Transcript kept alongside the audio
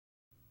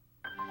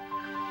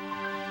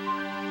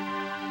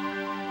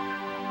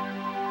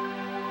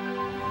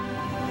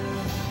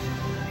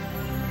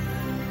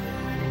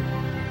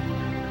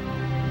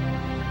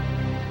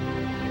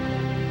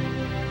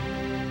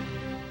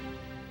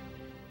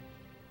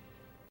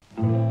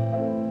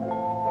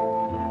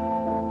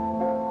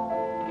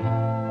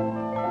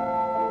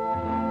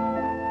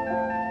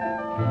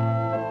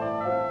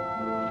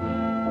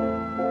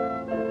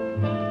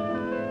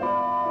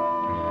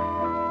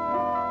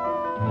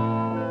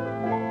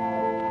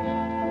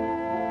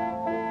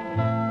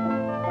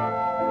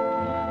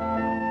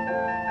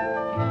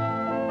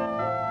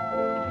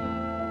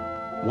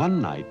One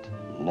night,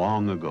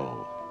 long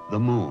ago, the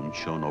moon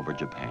shone over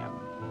Japan,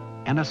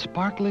 and a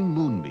sparkling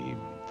moonbeam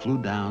flew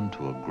down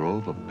to a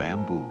grove of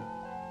bamboo.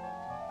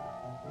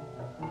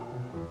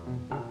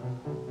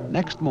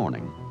 Next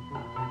morning,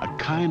 a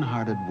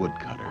kind-hearted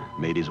woodcutter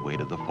made his way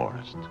to the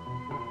forest.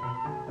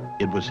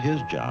 It was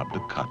his job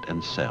to cut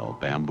and sell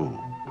bamboo.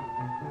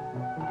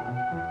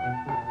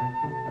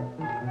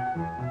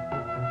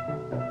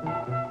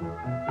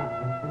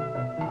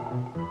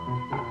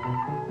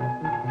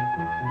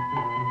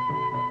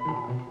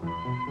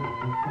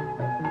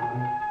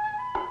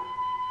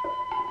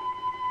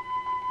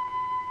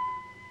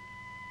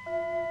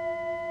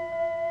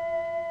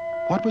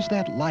 What was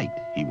that light,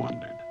 he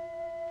wondered?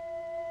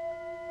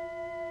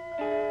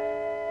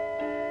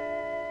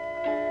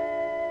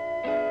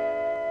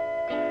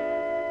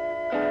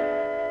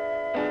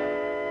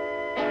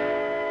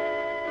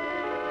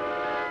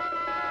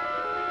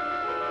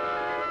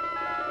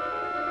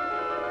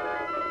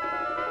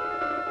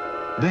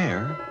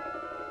 There,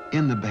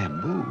 in the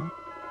bamboo,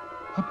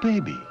 a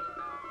baby,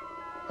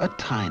 a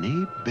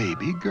tiny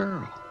baby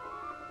girl.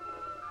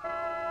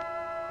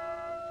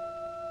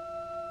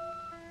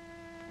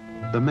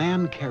 The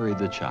man carried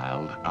the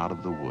child out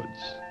of the woods.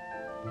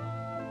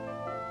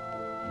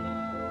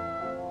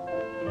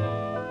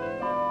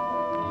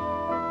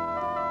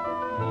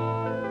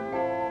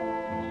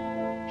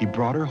 He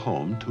brought her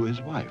home to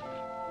his wife,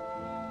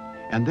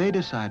 and they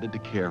decided to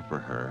care for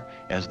her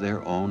as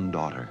their own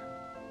daughter.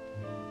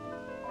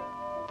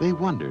 They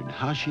wondered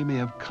how she may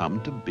have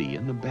come to be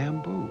in the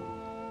bamboo,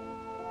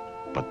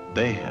 but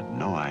they had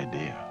no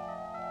idea.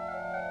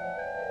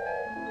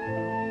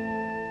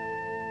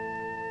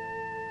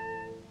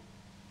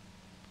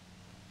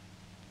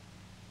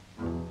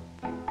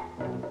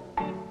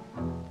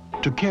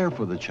 To care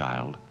for the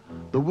child,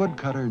 the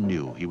woodcutter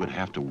knew he would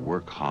have to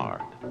work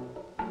hard.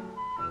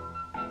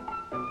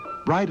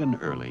 Bright and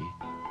early,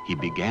 he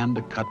began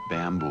to cut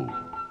bamboo,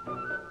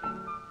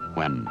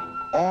 when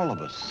all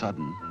of a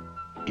sudden,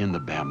 in the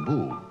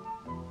bamboo,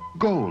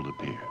 gold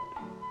appeared.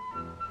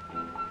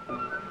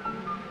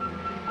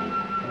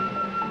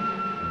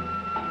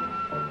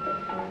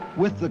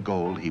 With the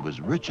gold, he was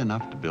rich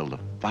enough to build a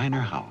finer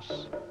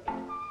house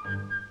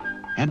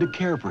and to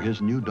care for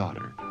his new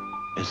daughter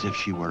as if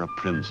she were a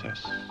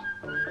princess.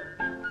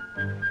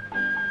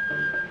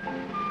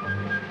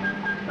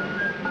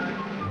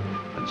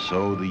 And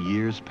so the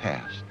years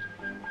passed.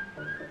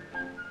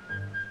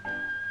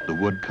 The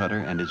woodcutter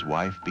and his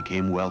wife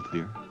became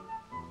wealthier,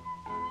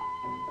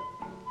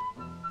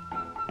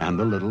 and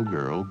the little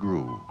girl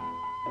grew.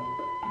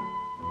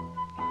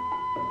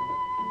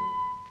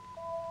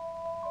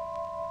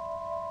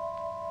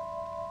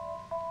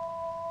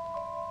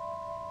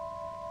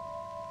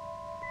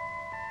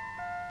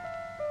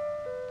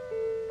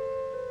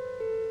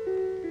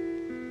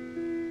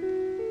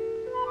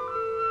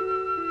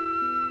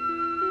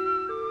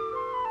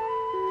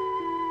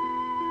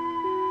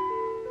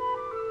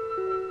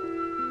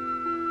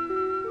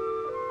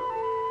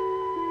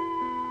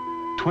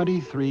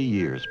 "23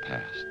 years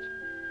passed,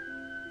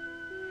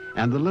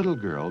 and the little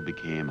girl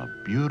became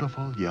a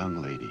beautiful young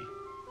lady.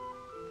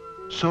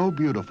 So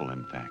beautiful,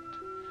 in fact,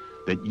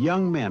 that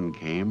young men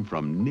came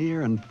from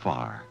near and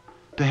far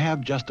to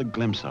have just a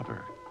glimpse of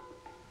her.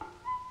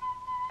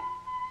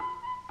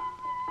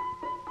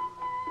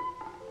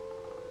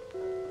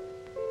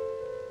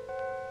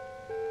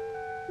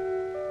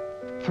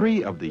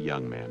 Three of the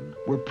young men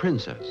were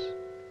princes,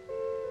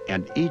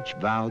 and each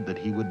vowed that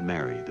he would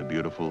marry the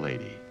beautiful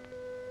lady.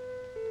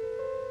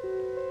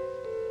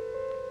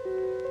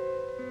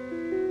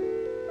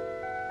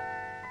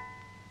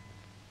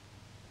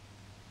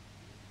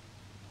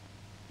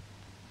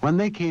 When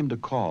they came to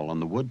call on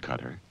the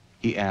woodcutter,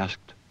 he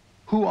asked,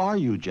 "Who are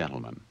you,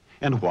 gentlemen,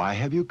 and why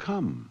have you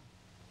come?"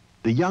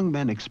 The young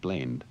men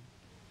explained,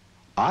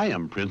 "I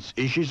am Prince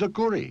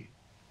Ishizakuri.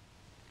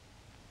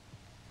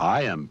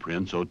 I am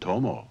Prince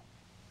Otomo.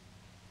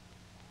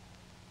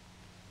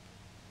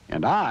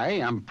 And I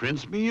am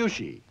Prince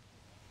Miyushi.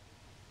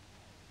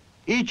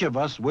 Each of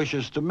us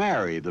wishes to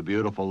marry the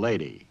beautiful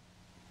lady."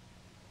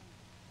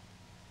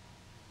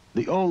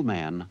 The old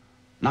man,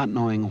 not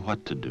knowing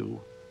what to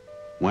do,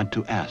 went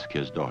to ask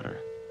his daughter.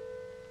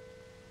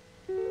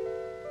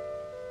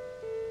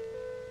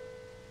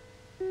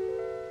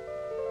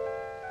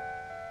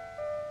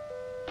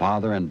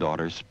 Father and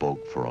daughter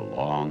spoke for a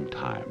long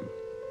time.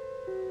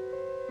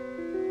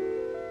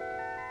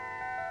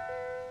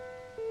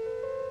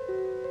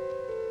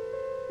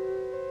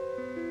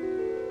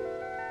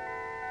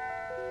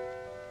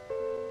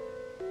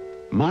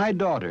 "My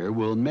daughter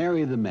will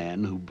marry the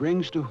man who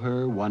brings to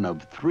her one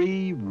of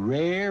 3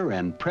 rare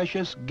and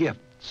precious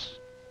gifts: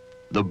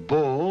 the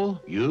bowl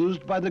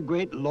used by the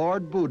great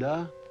Lord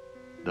Buddha,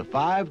 the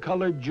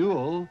 5-colored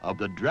jewel of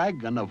the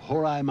dragon of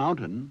Horai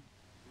Mountain,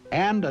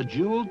 and a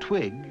jewel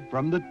twig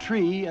from the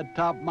tree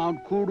atop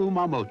Mount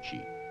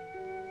Kurumamochi."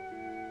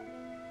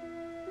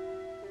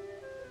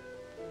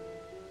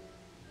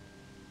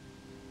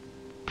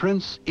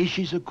 Prince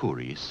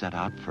Ishizakuri set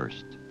out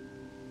first,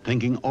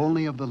 thinking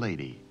only of the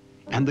lady,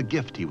 and the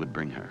gift he would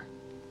bring her,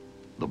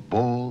 the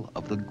bowl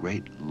of the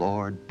great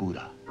Lord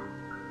Buddha.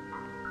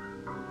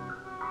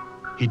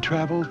 He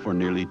traveled for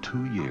nearly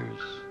 2 years,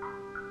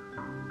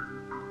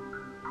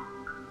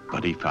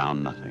 but he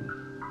found nothing.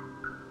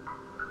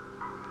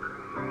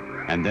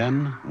 And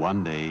then,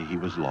 one day, he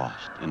was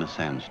lost in a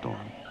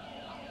sandstorm.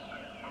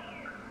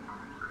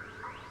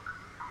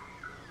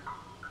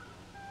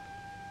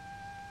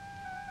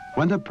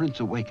 When the prince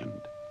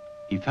awakened,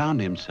 he found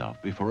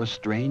himself before a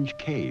strange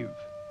cave.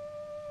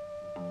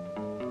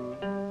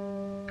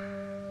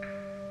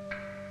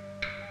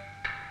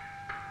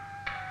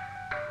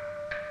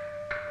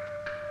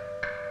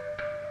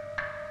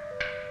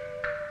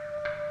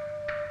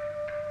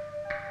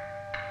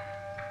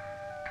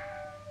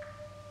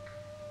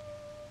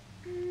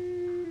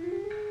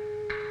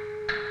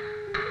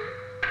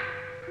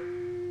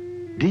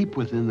 Deep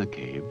within the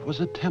cave was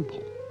a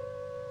temple,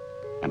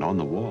 and on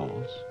the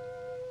walls,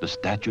 the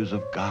statues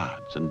of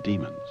gods and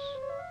demons.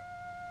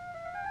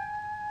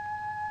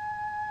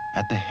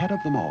 At the head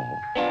of them all,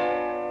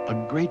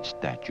 a great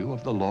statue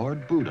of the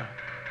Lord Buddha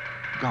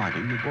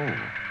guarding the bowl.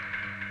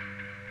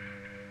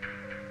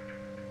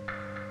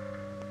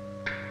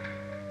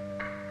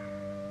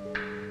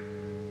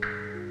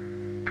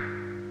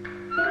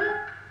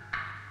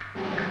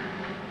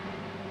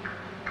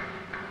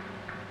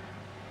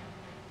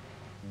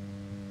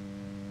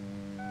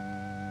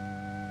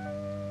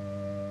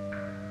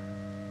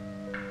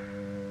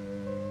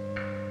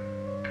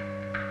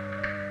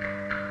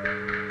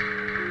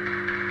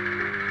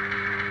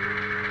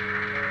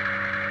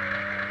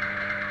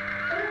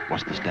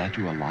 Was the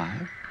statue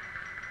alive?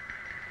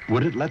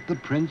 Would it let the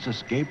prince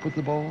escape with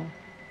the bowl?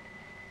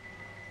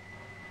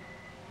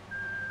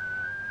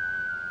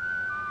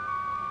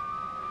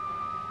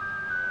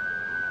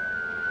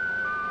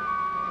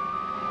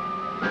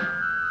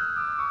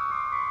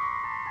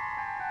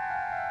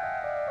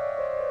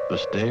 The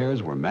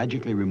stairs were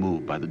magically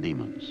removed by the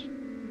demons.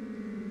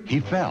 He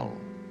fell.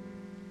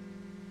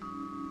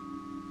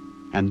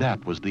 And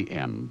that was the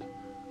end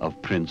of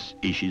Prince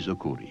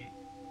Ishizukuri.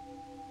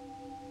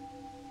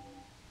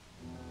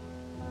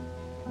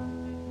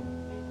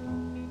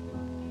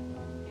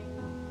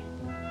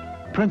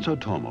 Prince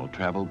Otomo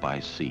traveled by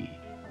sea,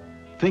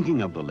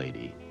 thinking of the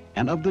lady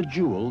and of the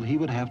jewel he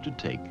would have to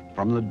take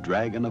from the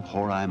dragon of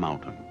Horai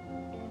Mountain.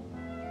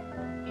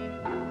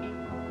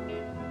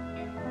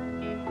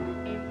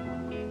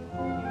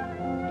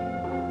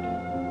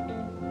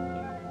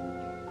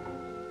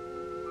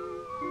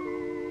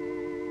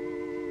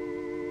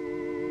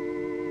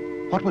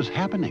 What was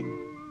happening?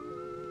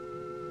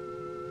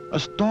 A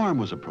storm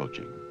was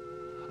approaching,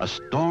 a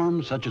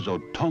storm such as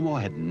Otomo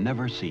had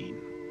never seen.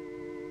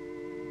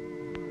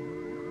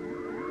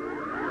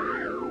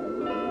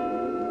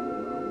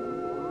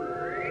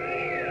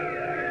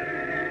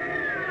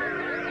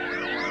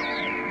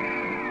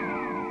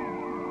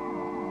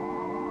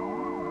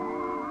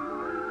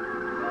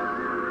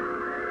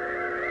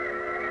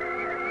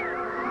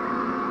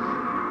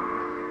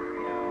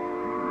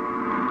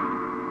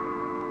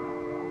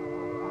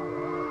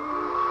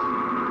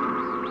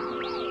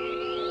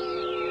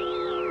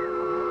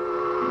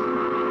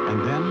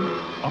 And then,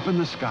 up in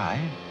the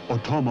sky,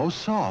 Otomo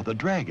saw the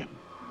dragon.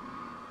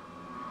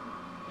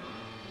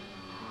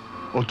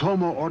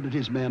 Otomo ordered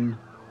his men,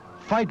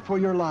 "Fight for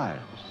your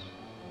lives."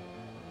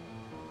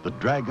 The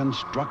dragon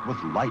struck with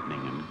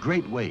lightning and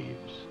great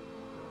waves.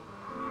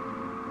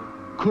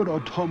 Could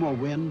Otomo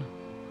win?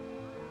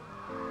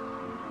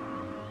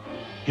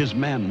 His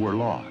men were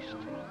lost.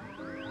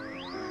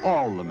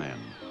 All the men.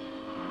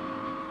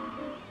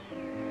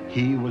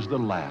 He was the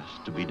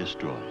last to be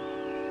destroyed.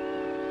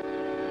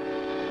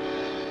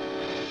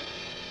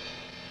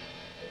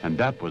 And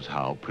that was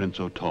how Prince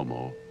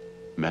Otomo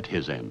met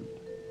his end.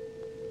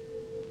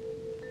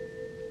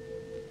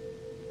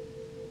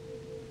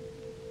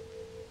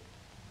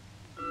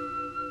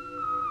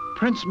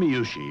 Prince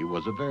Miyushi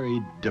was a very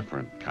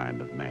different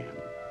kind of man.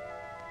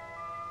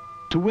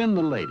 To win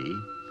the lady,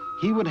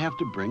 he would have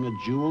to bring a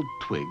jeweled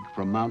twig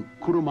from Mount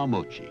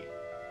Kurumamochi.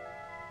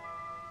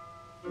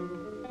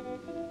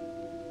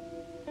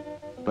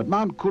 But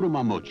Mount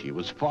Kurumamochi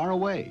was far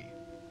away,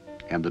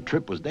 and the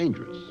trip was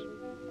dangerous.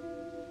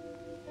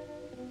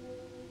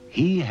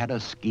 He had a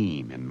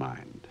scheme in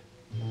mind.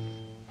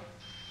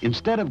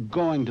 Instead of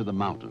going to the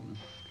mountain,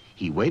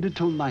 he waited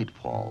till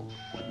nightfall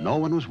when no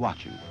one was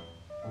watching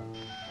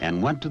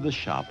and went to the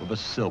shop of a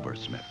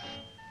silversmith.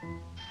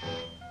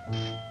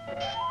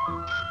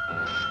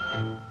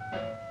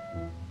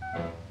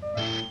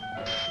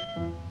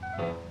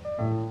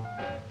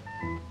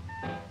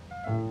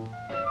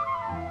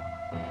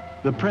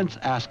 The prince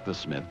asked the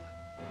smith,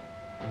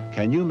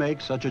 "Can you make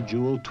such a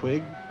jeweled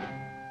twig?"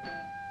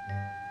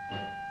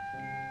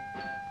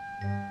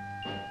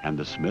 And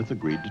the smith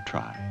agreed to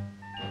try.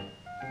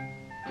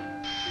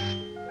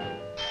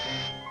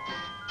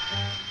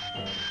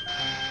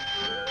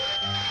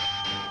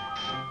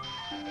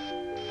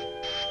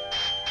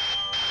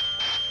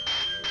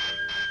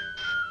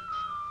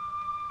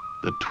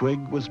 The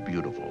twig was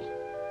beautiful,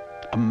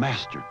 a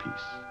masterpiece.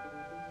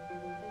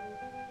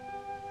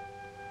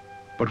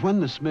 But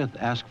when the smith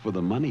asked for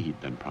the money he'd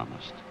been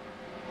promised,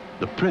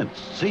 the prince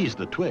seized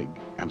the twig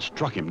and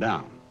struck him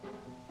down.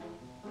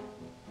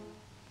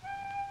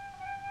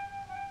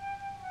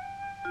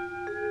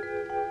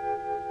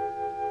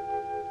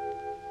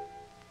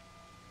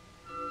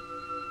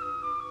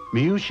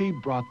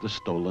 Miyushi brought the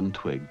stolen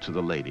twig to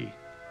the lady,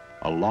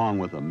 along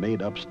with a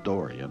made-up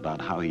story about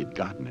how he had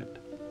gotten it.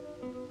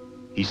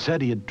 He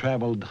said he had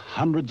traveled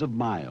hundreds of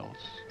miles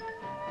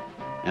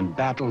and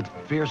battled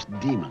fierce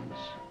demons.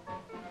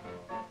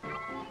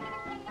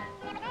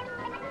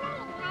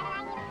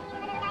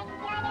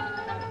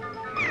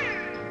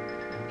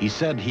 He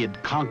said he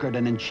had conquered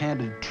an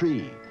enchanted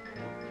tree,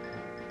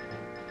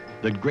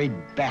 that great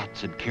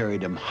bats had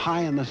carried him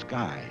high in the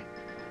sky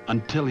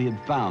until he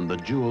had found the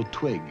jeweled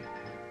twig.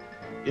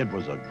 It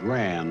was a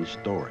grand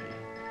story.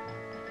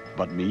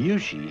 But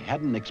Miyushi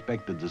hadn't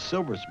expected the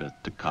silversmith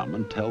to come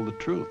and tell the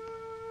truth,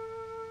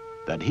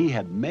 that he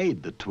had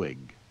made the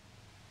twig.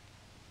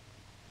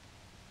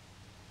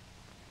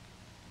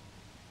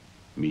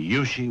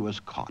 Miyushi was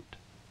caught.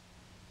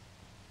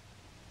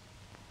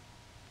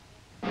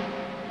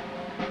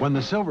 When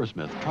the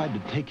silversmith tried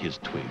to take his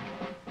twig,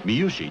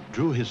 Miyushi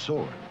drew his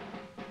sword.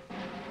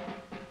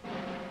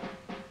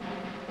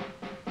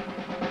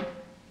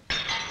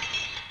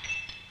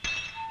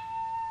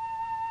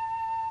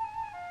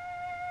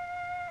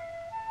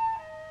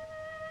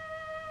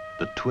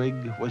 The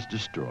twig was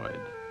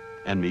destroyed,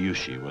 and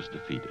Miyushi was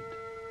defeated.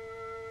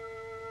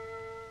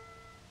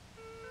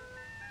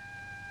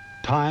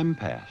 Time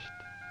passed.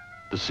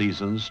 The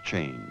seasons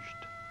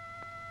changed.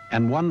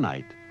 And one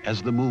night,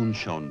 as the moon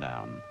shone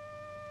down,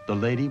 the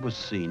lady was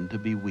seen to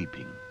be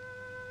weeping.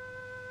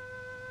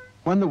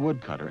 When the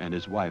woodcutter and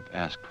his wife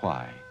asked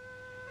why,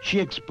 she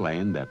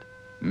explained that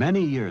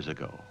many years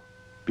ago,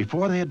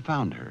 before they had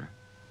found her,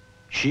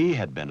 she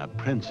had been a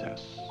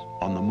princess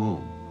on the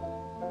moon.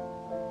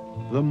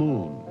 The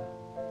moon,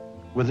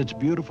 with its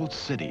beautiful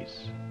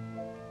cities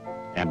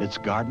and its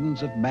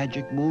gardens of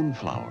magic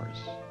moonflowers.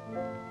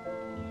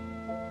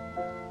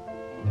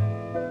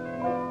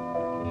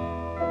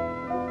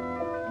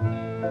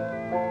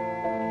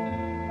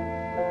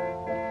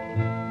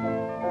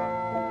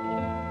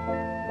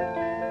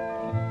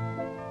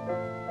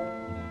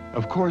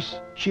 Of course,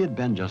 she had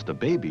been just a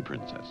baby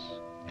princess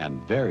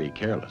and very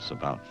careless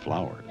about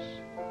flowers.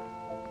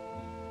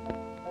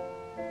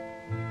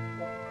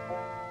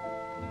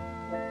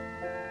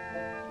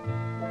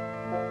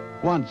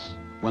 Once,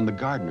 when the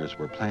gardeners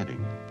were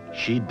planting,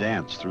 she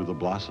danced through the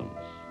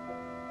blossoms.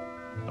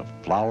 The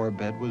flower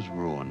bed was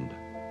ruined.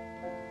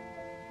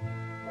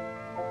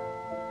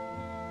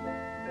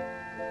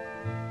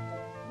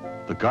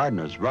 The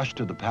gardeners rushed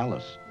to the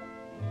palace,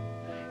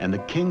 and the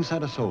king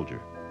sent a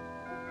soldier.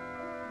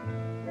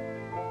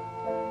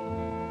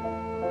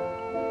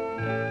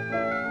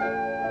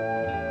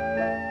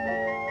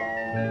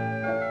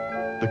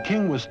 The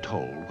king was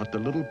told what the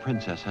little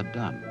princess had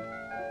done.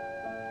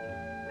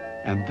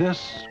 And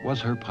this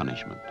was her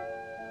punishment,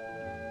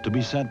 to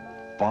be sent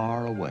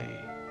far away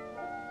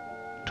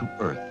to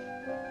Earth.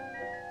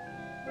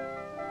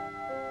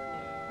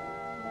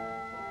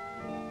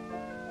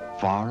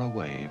 Far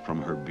away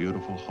from her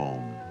beautiful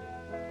home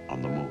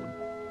on the moon.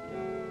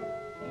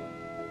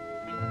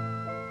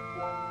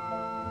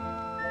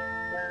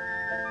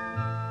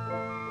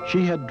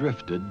 She had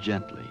drifted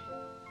gently,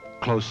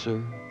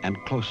 closer and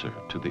closer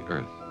to the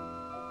Earth.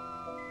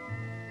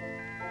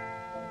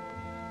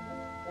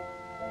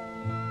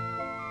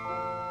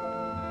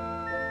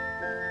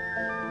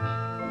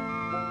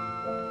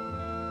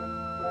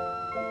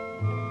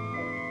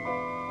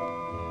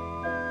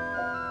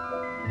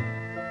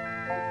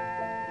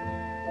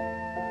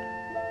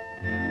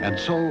 And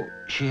so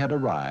she had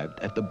arrived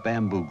at the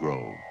bamboo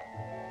grove,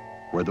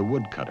 where the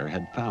woodcutter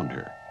had found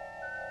her.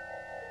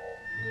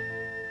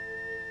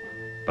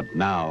 But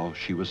now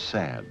she was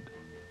sad.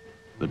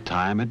 The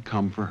time had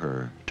come for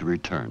her to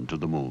return to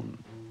the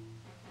moon.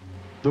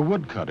 The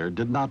woodcutter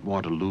did not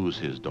want to lose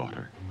his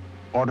daughter,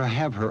 or to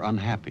have her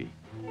unhappy.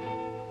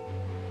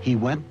 He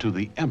went to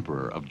the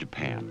Emperor of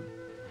Japan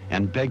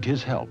and begged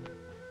his help.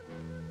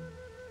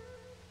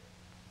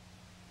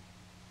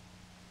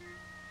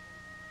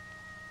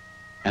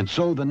 And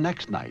so the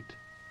next night,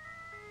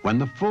 when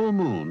the full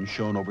moon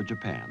shone over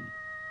Japan,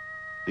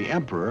 the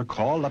emperor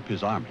called up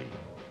his army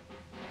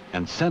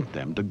and sent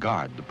them to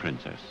guard the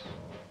princess.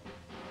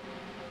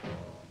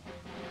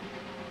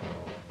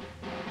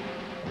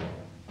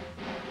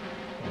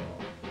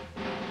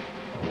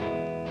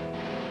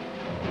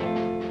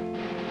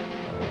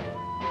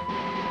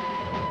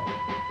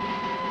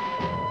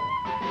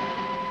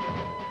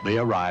 They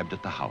arrived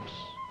at the house,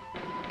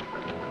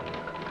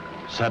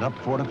 set up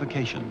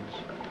fortifications,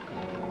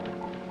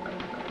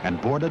 and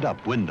boarded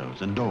up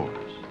windows and doors.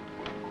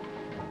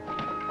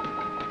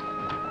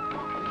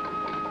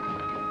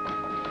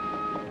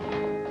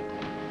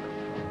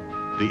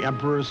 The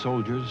emperor's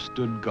soldiers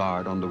stood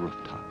guard on the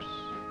rooftops.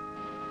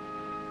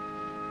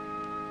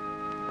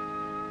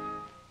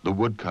 The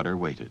woodcutter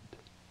waited.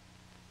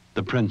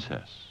 The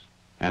princess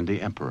and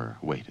the emperor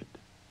waited.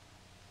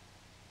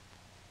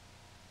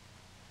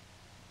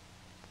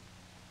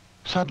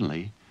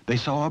 Suddenly, they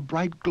saw a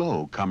bright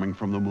glow coming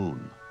from the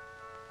moon.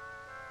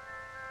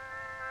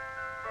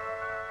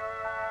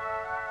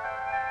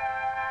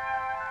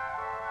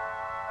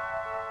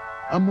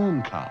 A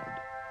moon cloud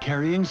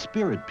carrying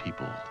spirit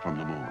people from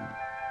the moon.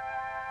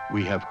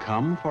 "We have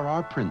come for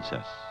our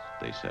princess,"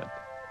 they said.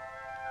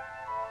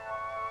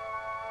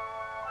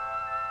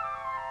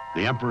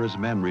 The emperor's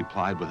men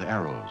replied with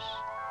arrows.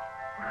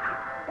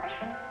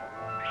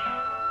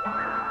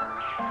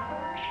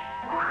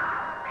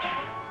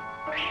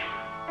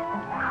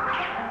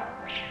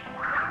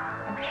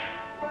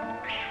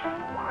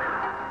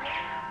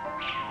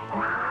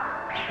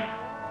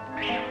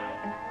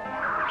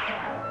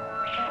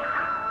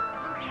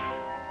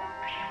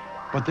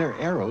 But their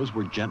arrows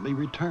were gently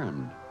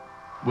returned,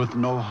 with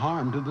no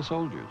harm to the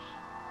soldiers.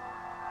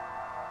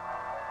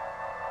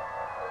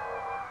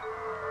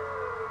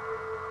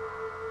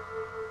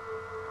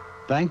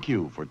 "Thank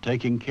you for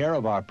taking care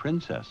of our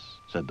princess,"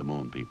 said the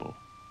moon people.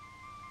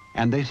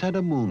 And they sent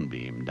a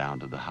moonbeam down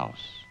to the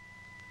house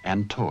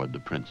and toward the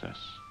princess.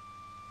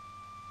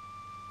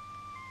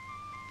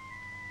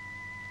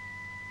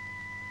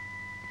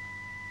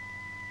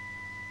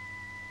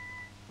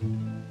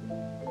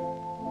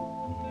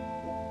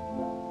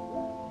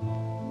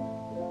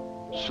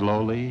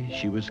 Slowly,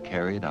 she was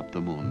carried up the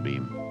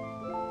moonbeam.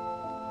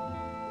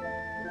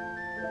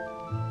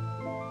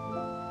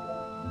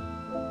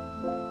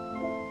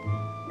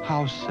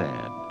 How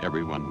sad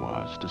everyone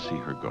was to see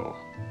her go.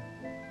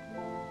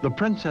 The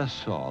princess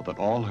saw that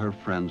all her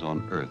friends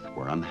on earth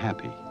were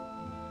unhappy.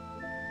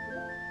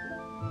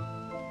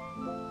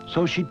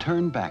 So she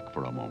turned back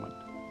for a moment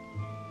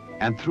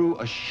and threw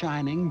a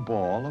shining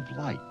ball of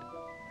light.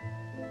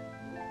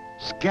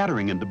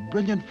 Scattering into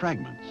brilliant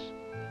fragments,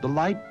 the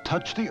light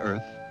touched the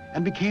earth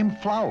and became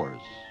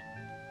flowers,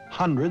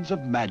 hundreds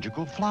of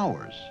magical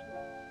flowers.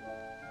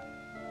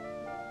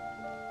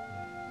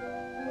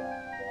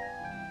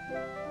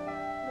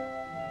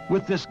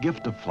 With this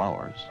gift of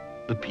flowers,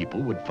 the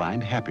people would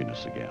find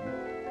happiness again.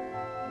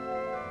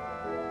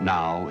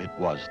 Now it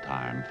was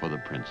time for the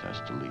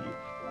princess to leave.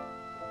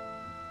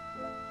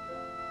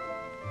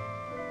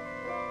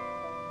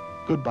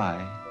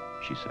 "Goodbye,"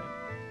 she said.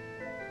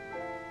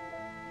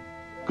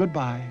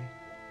 "Goodbye.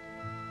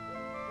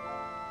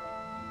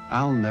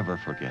 I'll never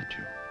forget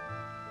you."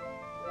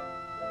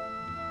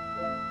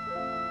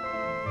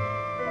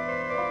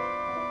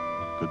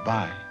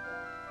 "Goodbye."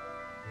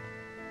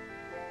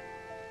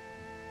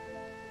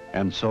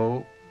 And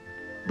so,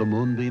 the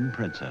Moonbeam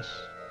Princess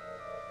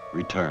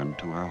returned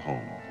to her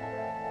home.